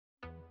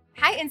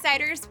Hi,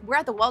 Insiders! We're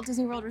at the Walt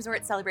Disney World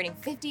Resort celebrating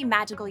 50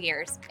 magical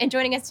years. And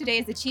joining us today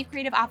is the Chief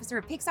Creative Officer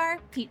of Pixar,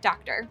 Pete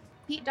Docter.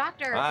 Pete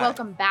Docter, Hi.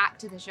 welcome back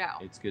to the show.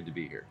 It's good to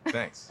be here.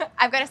 Thanks.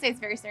 I've got to say, it's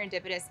very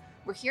serendipitous.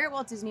 We're here at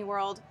Walt Disney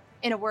World.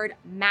 In a word,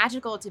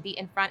 magical to be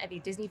in front of a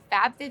Disney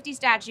Fab 50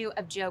 statue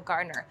of Joe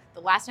Gardner.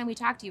 The last time we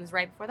talked to you was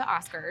right before the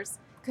Oscars.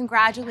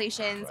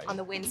 Congratulations on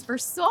the wins for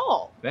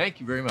Soul. Thank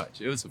you very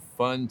much. It was a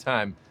fun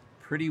time.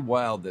 Pretty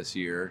wild this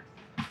year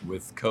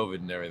with COVID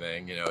and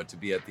everything, to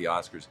be at the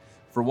Oscars.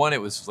 For one,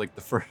 it was like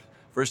the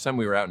first time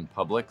we were out in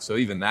public, so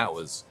even that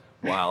was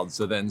wild.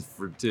 So then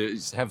to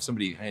just have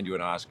somebody hand you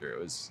an Oscar, it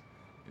was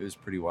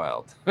pretty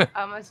wild.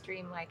 Almost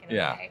dreamlike in a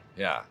way.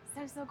 Yeah.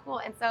 So cool.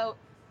 And so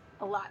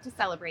a lot to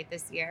celebrate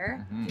this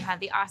year. Mhm. You have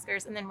the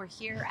Oscars, and then we're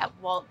here at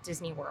Walt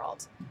Disney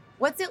World.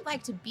 What's it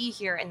like to be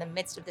here in the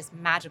midst of this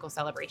magical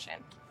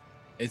celebration?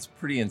 It's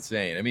pretty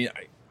insane. I mean,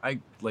 I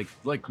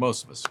like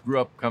most of us,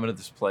 grew up coming to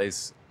this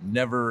place,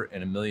 never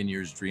in a million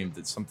years dreamed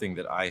that something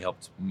that I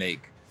helped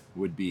make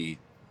would be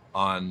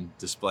on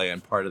display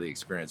and part of the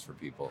experience for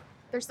people.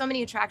 There's so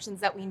many attractions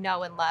that we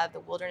know and love. The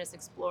Wilderness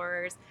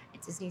Explorers,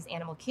 Disney's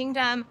Animal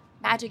Kingdom,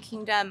 Magic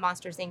Kingdom,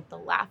 Monsters, Inc., The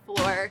Laugh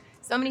Floor.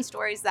 So many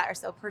stories that are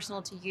so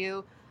personal to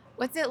you.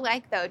 What's it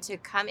like, though, to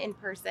come in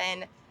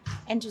person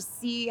and just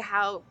see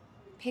how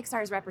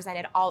Pixar is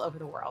represented all over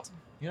the world?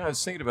 I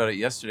was thinking about it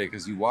yesterday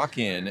because you walk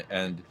in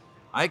and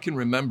I can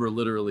remember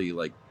literally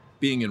like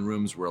being in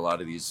rooms where a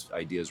lot of these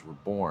ideas were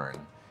born,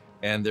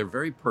 and they're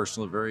very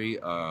personal, very,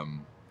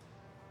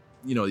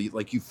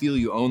 like you feel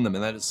you own them.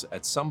 And that is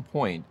at some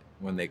point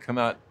when they come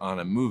out on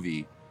a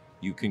movie,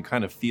 you can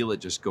kind of feel it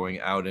just going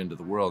out into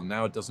the world.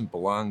 Now it doesn't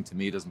belong to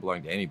me. It doesn't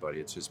belong to anybody.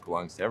 It just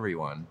belongs to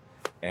everyone.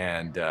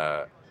 And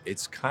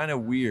it's kind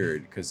of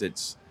weird because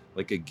it's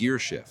like a gear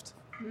shift.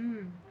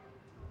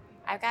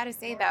 I've got to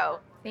say, though,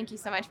 thank you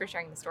so much for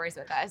sharing the stories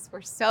with us.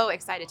 We're so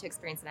excited to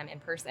experience them in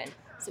person.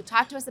 So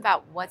talk to us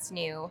about what's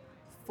new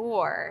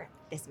for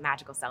this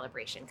magical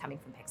celebration coming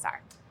from Pixar.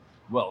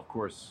 Well, of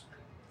course,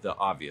 the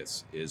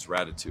obvious is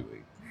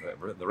Ratatouille.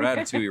 The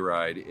Ratatouille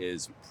ride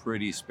is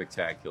pretty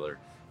spectacular.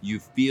 You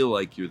feel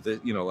like you're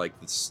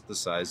the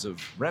size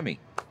of Remy,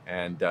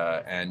 and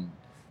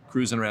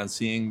cruising around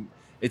seeing.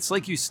 It's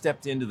like you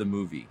stepped into the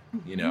movie.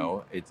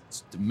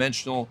 It's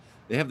dimensional.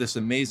 They have this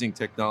amazing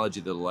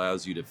technology that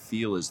allows you to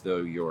feel as though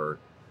you're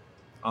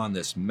on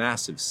this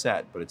massive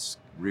set, but it's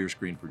rear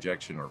screen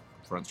projection or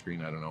front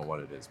screen. I don't know what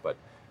it is, but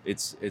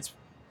it's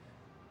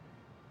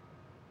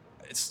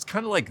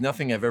kind of like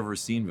nothing I've ever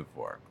seen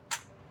before.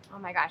 Oh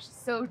my gosh,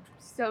 so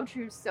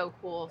true, so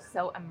cool,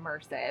 so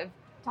immersive.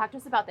 Talk to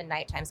us about the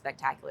nighttime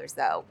spectaculars,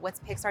 though. What's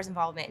Pixar's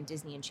involvement in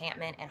Disney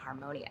Enchantment and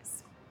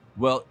Harmonious?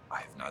 Well,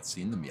 I have not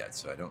seen them yet,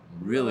 so I don't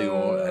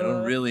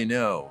really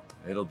know.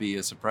 It'll be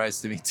a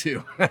surprise to me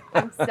too.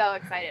 I'm so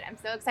excited. I'm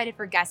so excited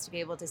for guests to be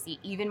able to see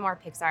even more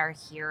Pixar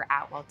here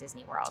at Walt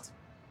Disney World.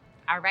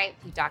 All right,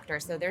 Pete Docter,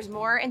 so there's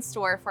more in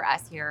store for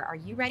us here. Are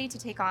you ready to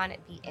take on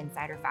the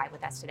Insider 5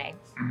 with us today?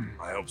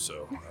 I hope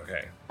so.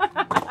 Okay.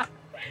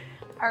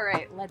 All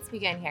right, let's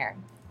begin here.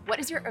 What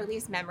is your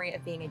earliest memory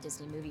of being a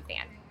Disney movie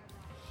fan?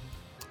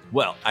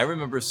 Well, I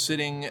remember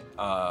sitting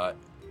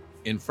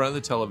in front of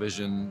the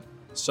television,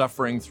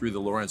 suffering through the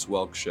Lawrence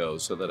Welk show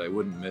so that I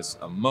wouldn't miss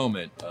a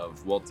moment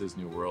of Walt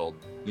Disney World.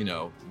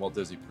 Walt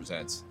Disney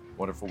Presents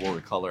Wonderful World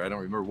of Color. I don't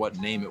remember what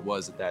name it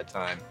was at that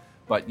time,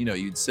 but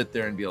you'd sit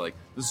there and be like,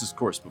 this is, of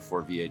course,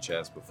 before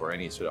VHS, before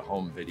any sort of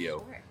home video.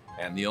 Sure.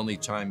 And the only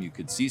time you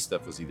could see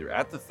stuff was either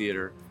at the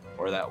theater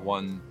or that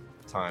one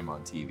time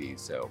on TV.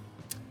 So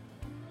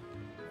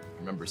I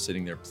remember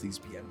sitting there, please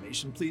be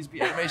animation, please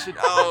be animation.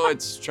 Oh,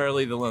 it's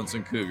Charlie the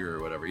Lonesome Cougar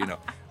or whatever.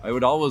 I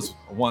would always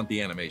want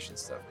the animation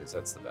stuff because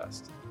that's the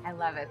best. I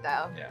love it,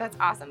 though. Yeah. That's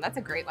awesome. That's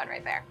a great one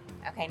right there.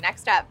 Okay,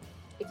 next up,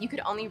 if you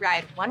could only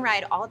ride one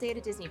ride all day at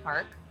a Disney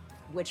park,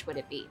 which would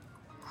it be?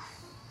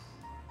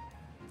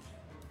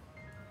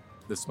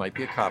 This might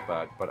be a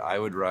cop-out, but I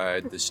would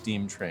ride the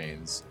steam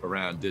trains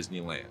around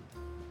Disneyland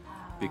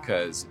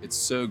because it's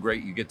so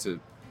great. You get to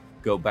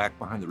go back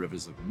behind the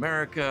Rivers of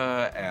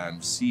America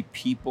and see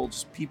people,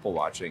 just people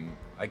watching.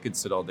 I could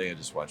sit all day and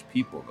just watch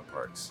people in the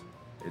parks.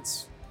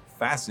 It's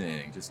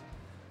fascinating, just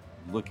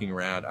looking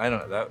around. I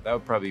don't know, that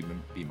would probably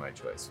be my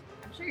choice.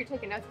 I'm sure you're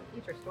taking notes for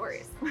future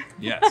stories.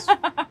 Yes.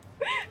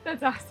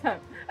 That's awesome.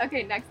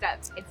 Okay, next up,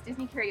 it's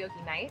Disney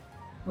Karaoke Night.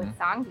 What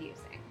song do you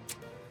sing?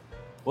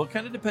 Well, it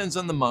kind of depends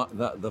on the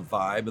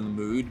vibe and the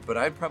mood, but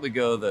I'd probably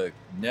go the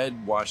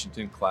Ned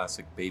Washington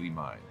classic Baby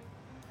Mine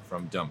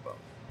from Dumbo.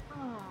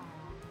 Oh,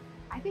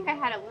 I think I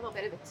had a little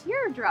bit of a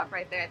teardrop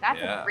right there. That's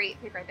Yeah. a great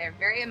pick right there.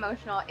 Very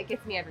emotional. It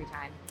gets me every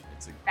time.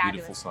 It's a Fabulous,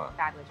 beautiful song.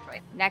 fabulous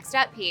choice. Next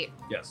up, Pete,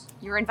 Yes.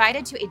 you're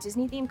invited to a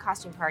Disney-themed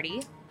costume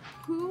party.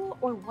 Who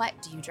or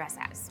what do you dress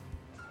as?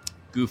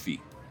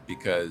 Goofy,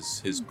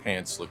 because his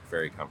pants look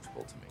very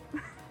comfortable to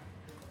me.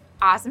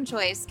 Awesome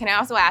choice. Can I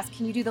also ask,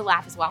 can you do the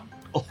laugh as well?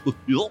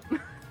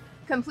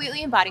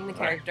 Completely embodying the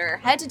character,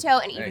 head to toe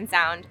and even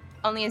sound,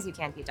 only as you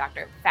can, Pete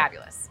Docter.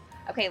 Fabulous.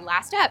 Okay,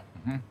 last up.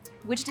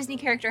 Which Disney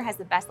character has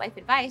the best life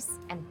advice,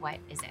 and what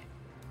is it?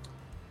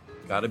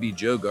 Gotta be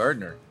Joe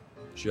Gardner.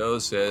 Joe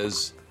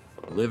says,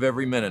 live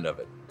every minute of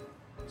it.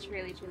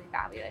 Truly, truly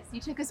fabulous.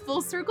 You took us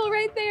full circle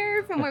right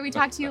there from where we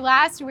talked to you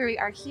last to where we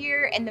are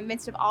here in the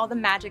midst of all the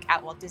magic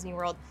at Walt Disney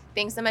World.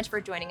 Thanks so much for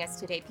joining us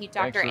today, Pete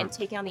Doctor, and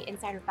taking on the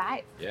Insider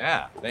 5.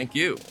 Yeah, thank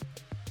you.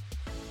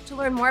 To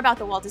learn more about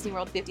the Walt Disney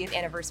World 50th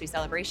anniversary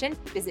celebration,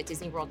 visit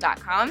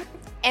disneyworld.com.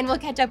 And we'll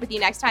catch up with you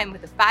next time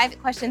with the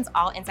 5 questions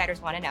all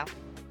insiders want to know.